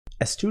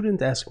A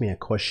student asked me a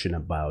question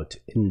about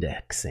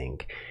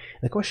indexing.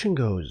 The question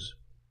goes,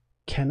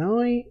 can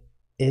I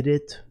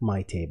edit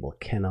my table?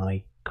 Can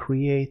I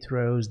create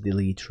rows,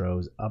 delete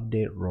rows,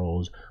 update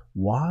rows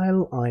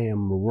while I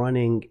am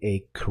running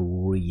a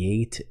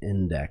create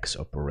index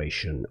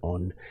operation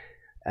on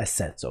a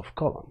set of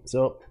columns?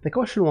 So the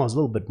question was a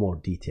little bit more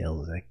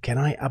detailed. Like, can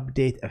I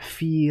update a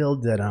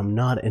field that I'm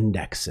not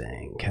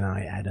indexing? Can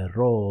I add a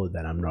row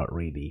that I'm not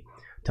really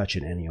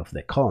touching any of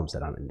the columns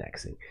that I'm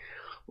indexing?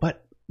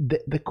 But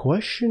the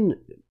question,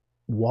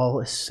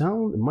 while it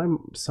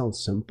might sound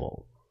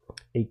simple,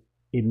 it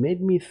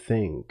made me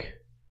think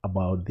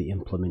about the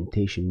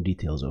implementation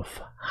details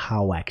of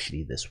how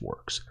actually this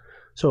works.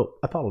 So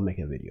I thought I'll make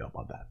a video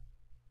about that.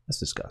 Let's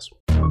discuss.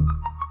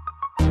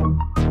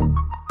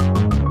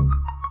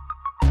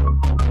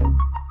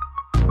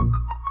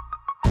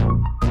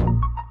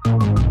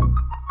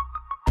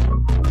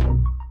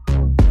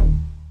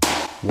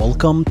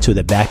 Welcome to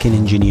the Backend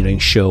Engineering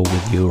Show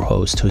with your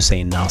host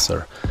Hussein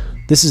Nasser.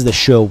 This is the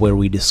show where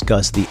we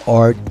discuss the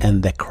art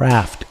and the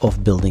craft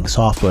of building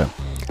software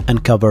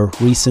and cover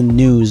recent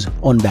news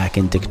on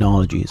backend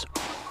technologies.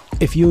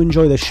 If you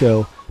enjoy the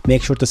show,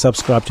 make sure to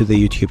subscribe to the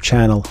YouTube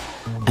channel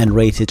and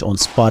rate it on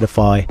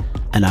Spotify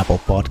and Apple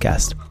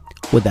Podcast.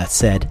 With that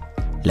said,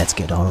 let's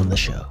get on the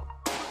show.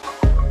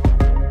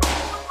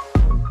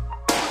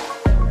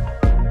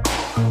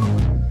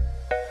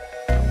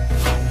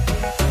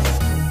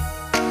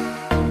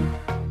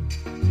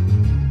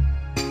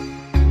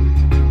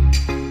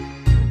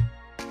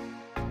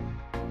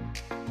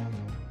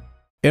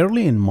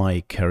 Early in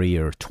my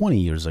career, 20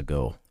 years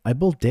ago, I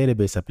built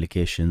database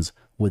applications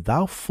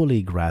without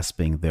fully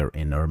grasping their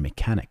inner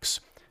mechanics,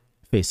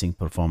 facing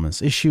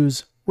performance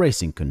issues,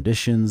 racing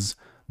conditions,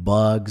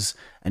 bugs,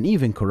 and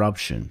even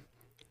corruption,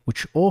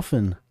 which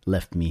often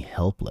left me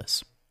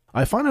helpless.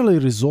 I finally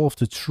resolved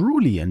to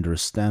truly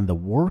understand the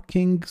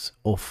workings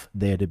of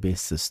database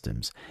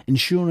systems,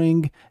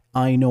 ensuring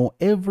I know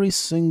every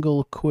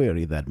single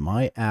query that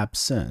my app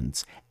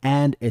sends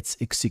and its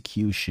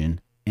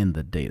execution in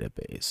the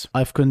database.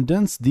 I've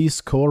condensed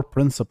these core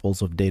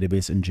principles of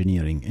database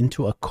engineering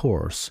into a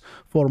course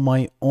for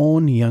my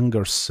own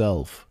younger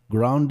self,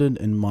 grounded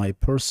in my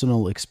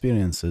personal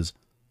experiences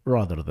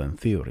rather than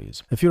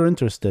theories. If you're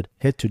interested,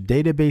 head to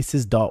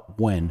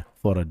databases.win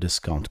for a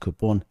discount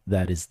coupon.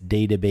 That is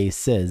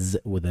databases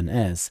with an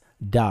S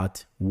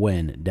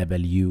 .win,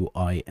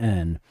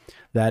 W-I-N.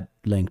 That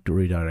link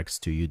redirects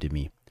to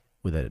Udemy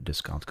with a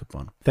discount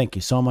coupon. Thank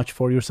you so much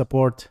for your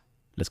support.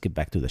 Let's get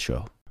back to the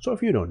show. So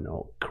if you don't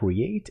know,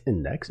 Create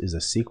Index is a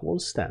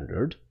SQL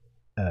standard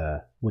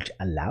which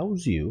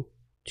allows you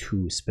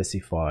to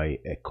specify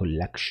a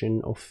collection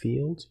of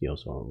fields,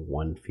 so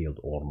one field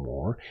or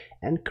more,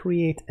 and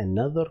create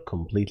another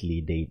complete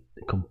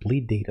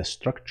data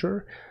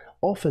structure.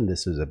 Often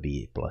this is a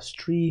B plus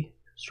tree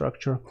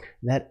structure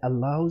that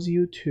allows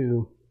you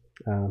to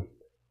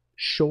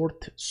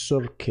short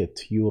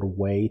circuit your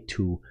way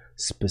to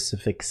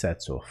specific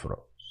sets of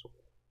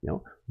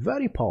rows.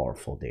 Very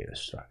powerful data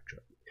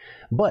structure.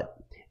 But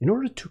in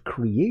order to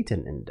create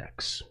an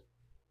index,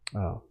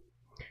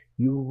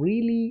 you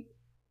really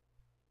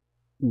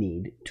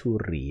need to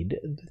read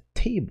the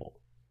table.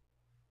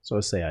 So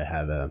let's say I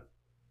have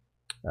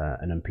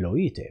an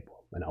employee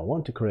table and I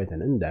want to create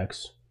an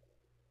index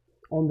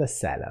on the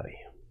salary.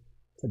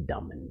 It's a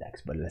dumb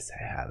index, but let's say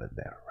I have it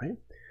there, right?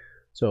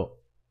 So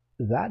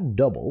that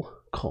double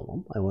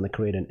column, I want to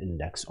create an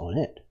index on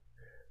it.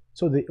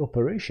 So the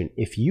operation,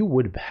 if you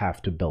would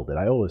have to build it,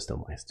 I always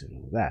tell my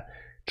students that,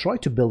 try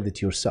to build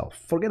it yourself.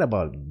 Forget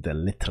about the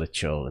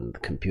literature and the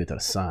computer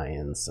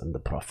science and the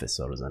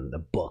professors and the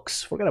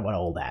books. Forget about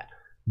all that.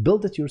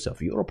 Build it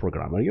yourself. You're a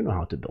programmer. You know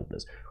how to build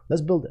this.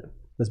 Let's build it.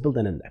 Let's build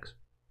an index.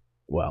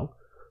 Well,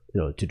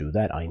 to do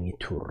that, I need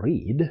to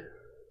read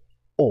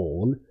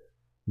all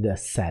the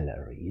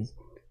salaries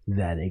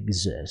that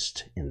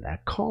exist in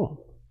that column.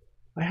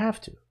 I have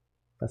to.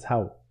 That's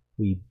how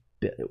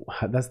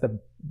that's the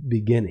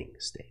beginning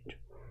stage.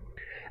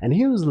 And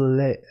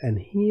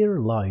here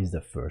lies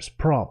the first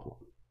problem.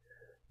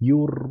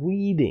 You're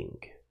reading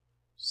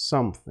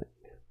something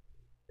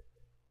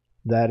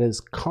that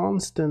is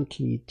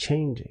constantly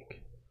changing,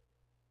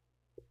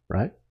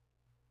 right?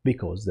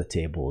 Because the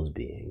table is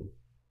being,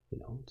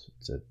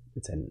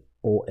 it's an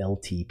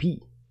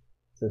OLTP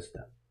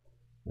system.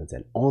 It's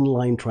an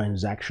online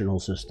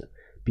transactional system.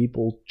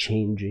 People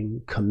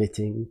changing,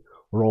 committing,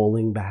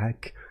 rolling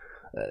back,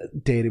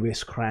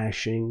 database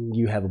crashing.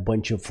 You have a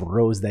bunch of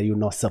rows that you're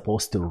not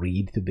supposed to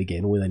read to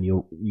begin with, and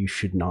you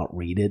should not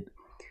read it.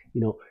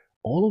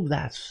 All of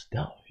that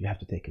stuff you have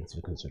to take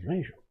into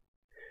consideration.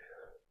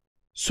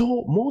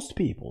 So most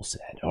people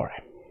said, all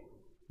right,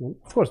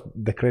 of course,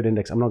 the create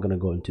index, I'm not going to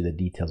go into the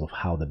details of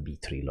how the B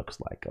tree looks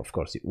like. Of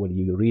course, when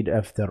you read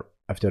after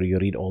you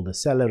read all the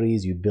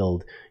salaries, you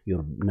build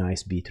your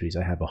nice B trees.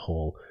 I have a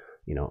whole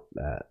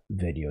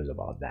videos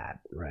about that,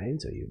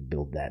 right? So you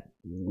build that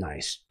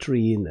nice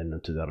tree, and then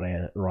to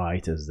the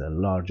right is the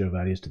larger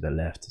values, to the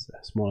left is the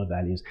smaller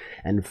values,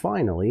 and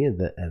finally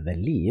the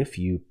leaf,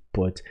 you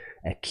put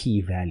a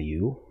key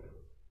value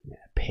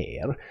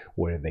pair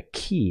where the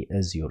key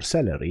is your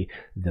salary,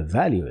 the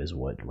value is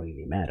what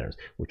really matters,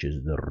 which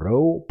is the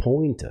row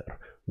pointer.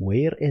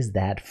 Where is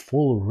that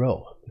full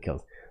row?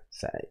 Because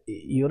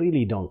you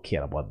really don't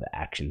care about the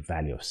actual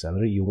value of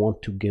salary. You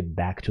want to get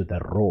back to the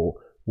row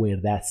where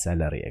that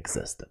salary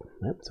existed.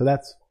 Right? So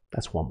that's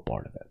one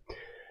part of it.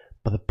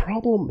 But the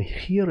problem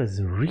here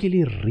is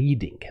really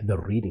the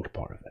reading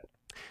part of it.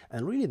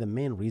 And really the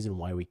main reason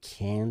why we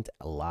can't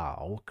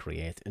allow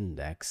create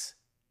index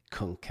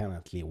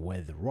concurrently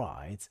with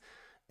writes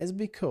is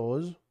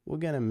because we're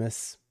going to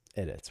miss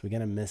edits. We're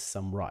going to miss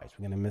some writes.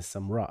 We're going to miss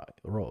some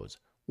rows.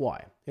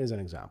 Why? Here's an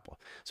example.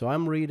 So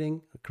I'm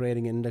reading,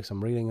 creating an index.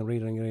 I'm reading,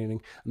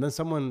 and then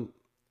someone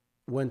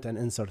went and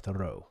insert a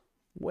row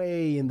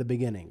way in the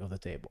beginning of the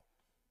table.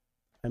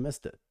 I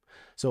missed it.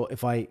 So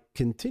if I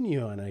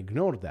continue and I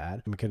ignore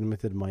that, I'm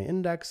committed my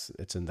index,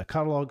 it's in the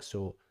catalog,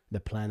 so the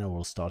planner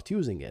will start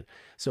using it.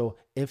 So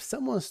if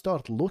someone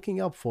starts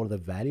looking up for the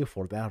value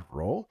for that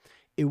row,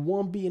 it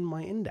won't be in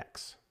my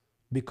index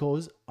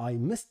because I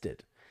missed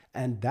it.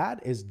 And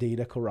that is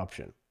data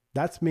corruption.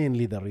 That's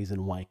mainly the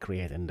reason why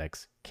create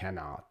index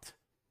cannot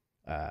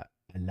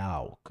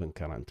allow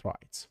concurrent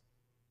writes,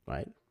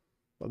 right?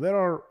 But there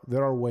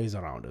are ways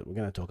around it. We're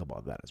going to talk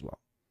about that as well.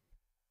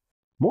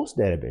 Most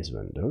database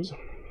vendors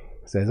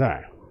says, all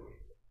right,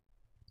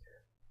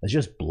 let's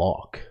just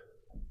block.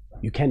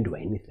 You can't do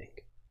anything.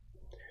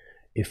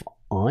 If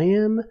I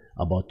am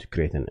about to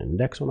create an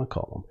index on a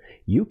column,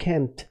 you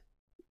can't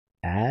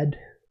add,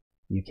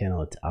 you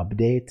cannot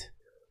update,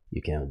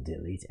 you cannot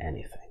delete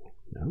anything.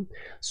 No?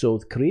 So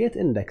create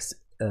index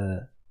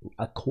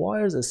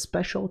acquires a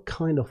special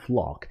kind of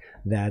lock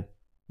that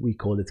we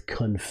call it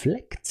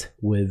conflict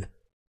with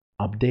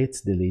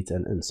updates, delete,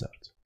 and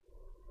insert.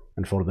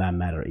 And for that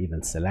matter,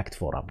 even select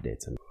for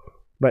updates.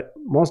 But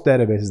most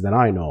databases that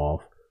I know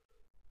of,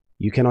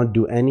 you cannot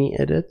do any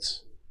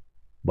edits,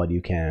 but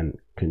you can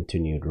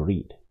continue to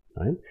read,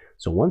 right?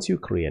 So once you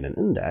create an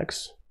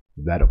index,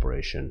 that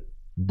operation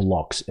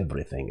blocks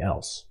everything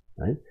else,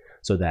 right?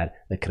 So that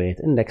the create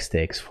index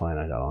takes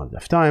finite amount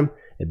of time,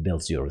 it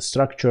builds your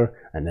structure,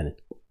 and then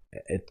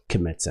it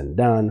commits and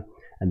done,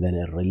 and then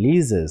it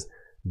releases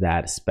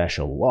that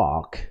special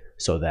lock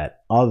so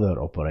that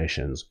other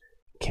operations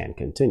can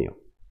continue.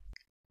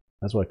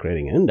 That's why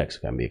creating an index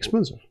can be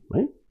expensive,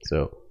 right?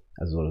 So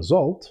as a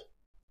result,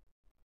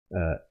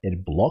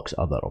 it blocks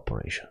other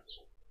operations,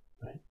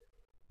 right?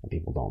 And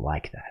people don't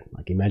like that.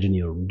 Like imagine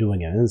you're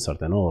doing an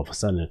insert and all of a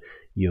sudden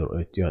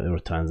your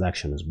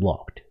transaction is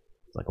blocked.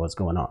 It's like, what's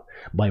going on?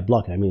 By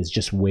blocking, I mean it's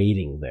just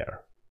waiting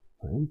there,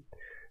 right?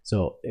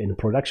 So in a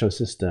production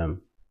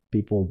system,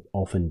 people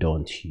often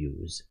don't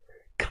use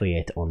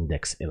create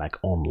index like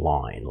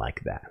online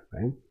like that,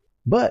 right?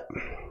 But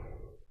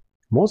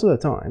most of the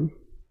time,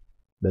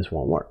 this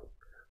won't work.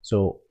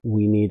 So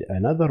we need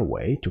another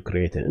way to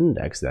create an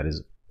index that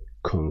is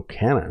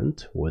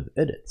concurrent with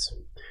edits.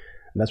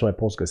 And that's why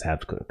Postgres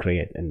have to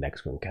create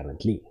index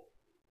concurrently,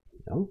 you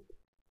know,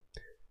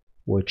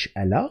 which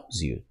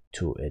allows you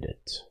to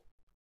edit.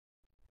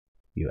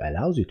 It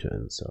allows you to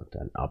insert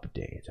and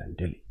update and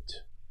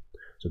delete.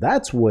 So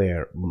that's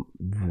where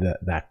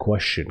that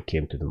question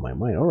came to my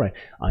mind. All right,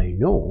 I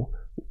know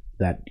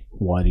that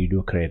while you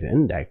do create an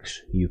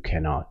index, you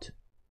cannot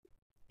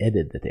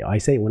edit the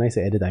table. When I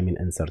say edit, I mean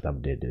insert,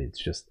 update. It's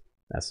just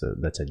that's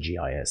a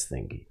GIS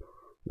thingy.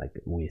 Like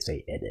we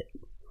say edit,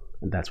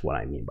 and that's what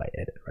I mean by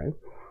edit, right?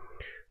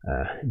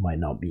 It might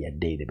not be a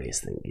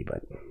database thingy,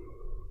 but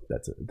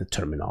that's the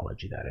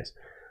terminology that is.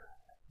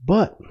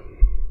 But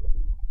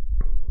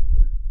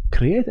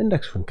create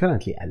index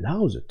concurrently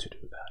allows it to do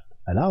that.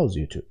 Allows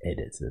you to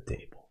edit the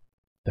table.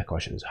 The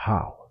question is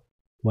how?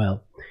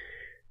 Well,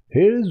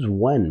 here's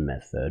one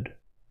method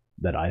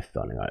that I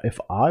found out. If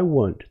I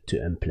want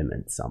to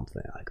implement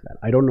something like that,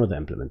 I don't know the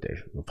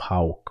implementation of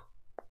how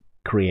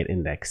create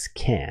index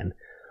can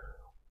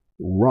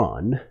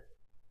run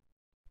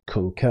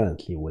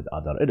concurrently with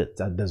other edits.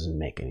 That doesn't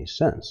make any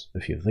sense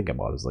if you think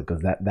about it. It's like,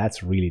 because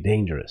that's really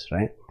dangerous,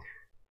 right?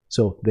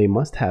 So they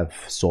must have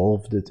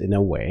solved it in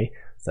a way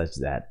such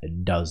that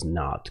it does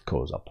not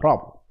cause a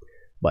problem.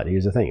 But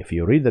here's the thing, if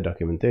you read the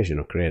documentation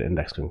of create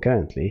index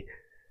concurrently,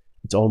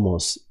 it's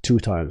almost 2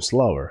 times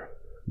slower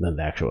than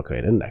the actual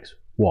create index.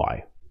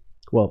 Why?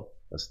 Well,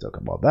 let's talk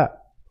about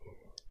that.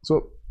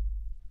 So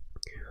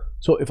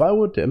if I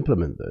were to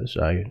implement this,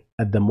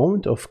 at the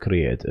moment of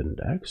create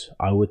index,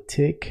 I would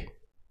take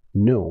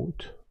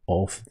note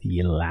of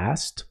the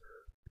last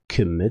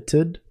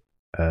committed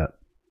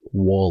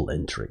wall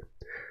entry,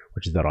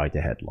 which is the write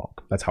ahead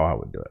log. That's how I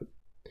would do it.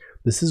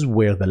 This is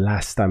where the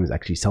last time is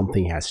actually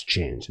something has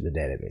changed in the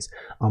database.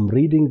 I'm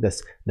reading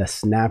the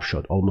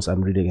snapshot, almost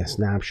I'm reading a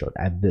snapshot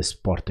at this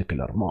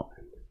particular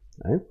moment,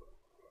 right?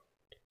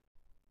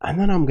 And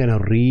then I'm gonna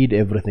read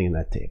everything in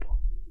that table,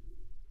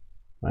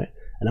 right?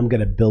 And I'm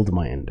gonna build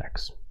my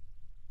index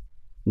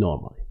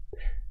normally.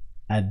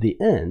 At the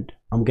end,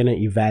 I'm gonna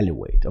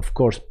evaluate. Of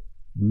course,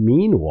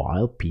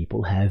 meanwhile,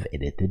 people have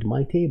edited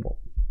my table.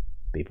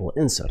 People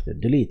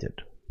inserted,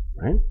 deleted,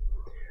 right?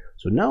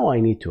 So now I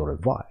need to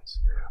revise.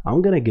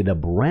 I'm gonna get a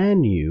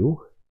brand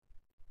new,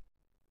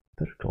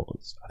 I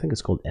think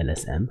it's called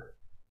LSN,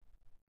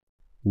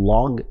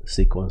 log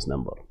sequence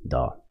number,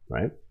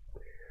 right?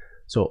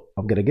 So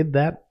I'm gonna get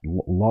that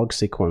log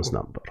sequence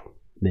number,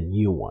 the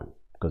new one,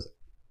 because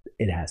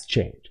it has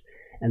changed.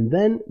 And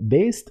then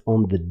based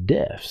on the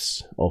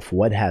diffs of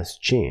what has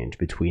changed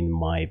between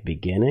my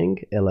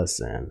beginning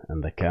LSN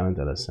and the current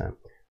LSN,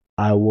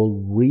 I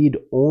will read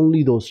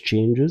only those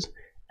changes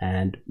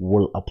and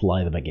will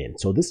apply them again.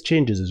 So this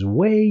changes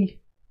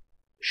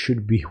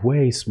should be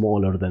way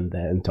smaller than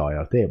the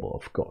entire table,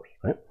 of course,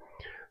 right?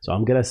 So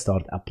I'm gonna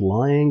start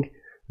applying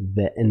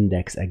the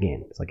index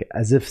again. It's like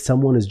as if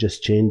someone is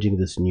just changing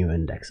this new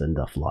index on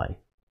the fly,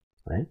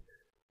 right?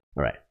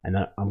 All right, and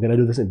I'm gonna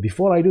do this. And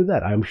before I do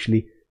that, I'm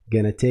actually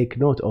gonna take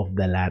note of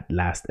the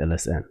last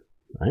LSN,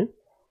 right?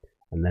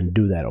 And then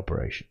do that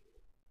operation.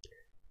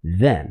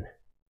 Then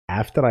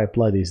after I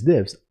apply these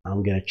diffs,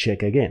 I'm gonna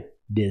check again.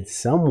 Did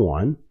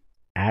someone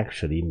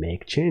actually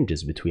make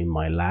changes between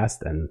my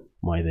last and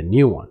the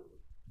new one,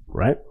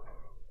 right?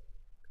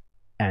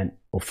 And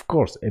of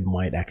course, it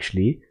might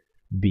actually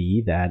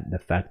be that the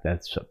fact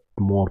that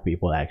more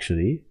people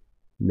actually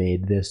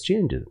made these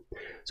changes.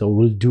 So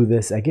we'll do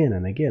this again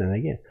and again and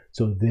again.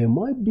 So there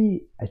might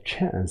be a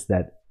chance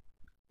that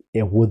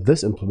with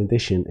this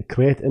implementation,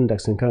 create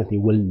index concurrently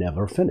will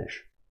never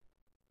finish,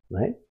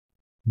 right?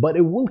 But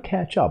it will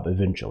catch up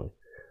eventually.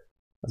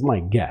 That's my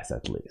guess,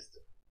 at least.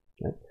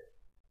 Okay?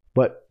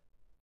 But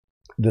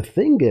the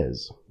thing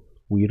is,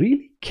 we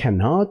really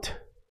cannot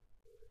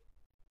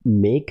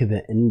make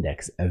the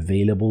index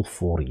available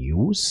for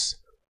use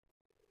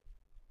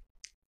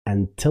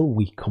until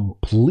we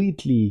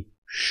completely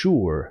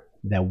sure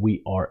that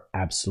we are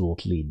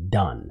absolutely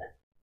done.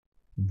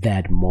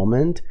 That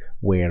moment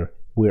where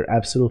we're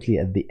absolutely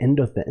at the end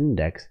of the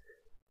index,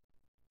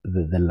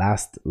 the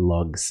last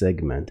log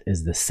segment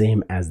is the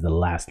same as the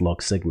last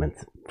log segment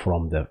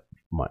from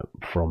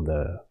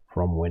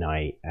when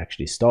I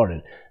actually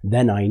started.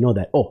 Then I know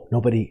that, oh,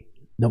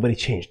 nobody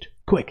changed.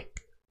 Quick,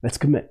 let's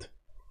commit.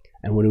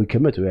 And when we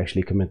commit, we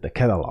actually commit the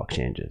catalog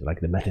changes, like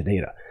the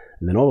metadata.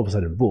 And then all of a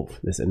sudden, poof,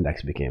 this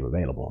index became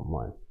available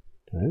online.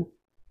 Right?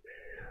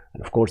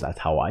 And of course, that's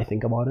how I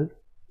think about it.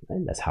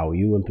 Right? That's how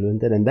you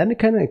implement it. And then it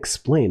kind of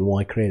explain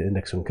why create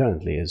index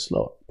concurrently is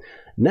slow.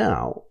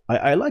 Now,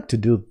 I like to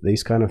do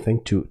this kind of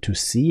thing to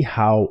see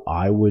how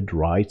I would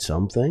write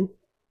something.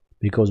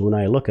 Because when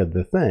I look at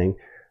the thing,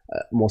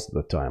 most of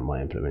the time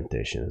my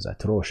implementation is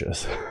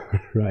atrocious,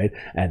 right?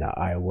 And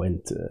I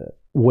went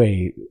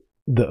way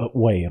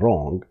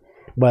wrong.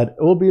 But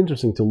it will be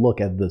interesting to look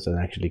at this and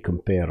actually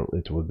compare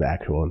it with the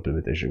actual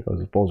implementation,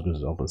 because Postgres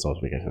is open source.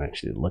 We can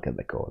actually look at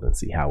the code and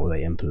see how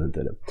they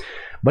implemented it.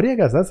 But yeah,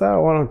 guys, that's how I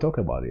want to talk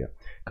about it.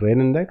 Create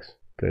index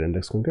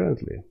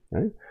concurrently,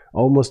 right?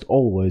 Almost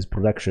always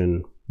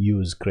production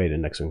use create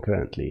index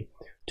concurrently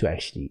to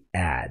actually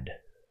add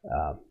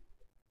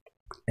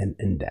an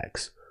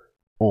index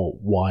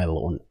while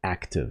on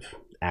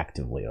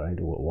actively, right?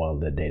 While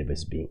the database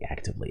is being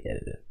actively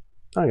edited.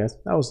 All right, guys,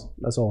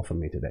 that's all from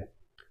me today.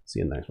 See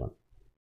you in the next one.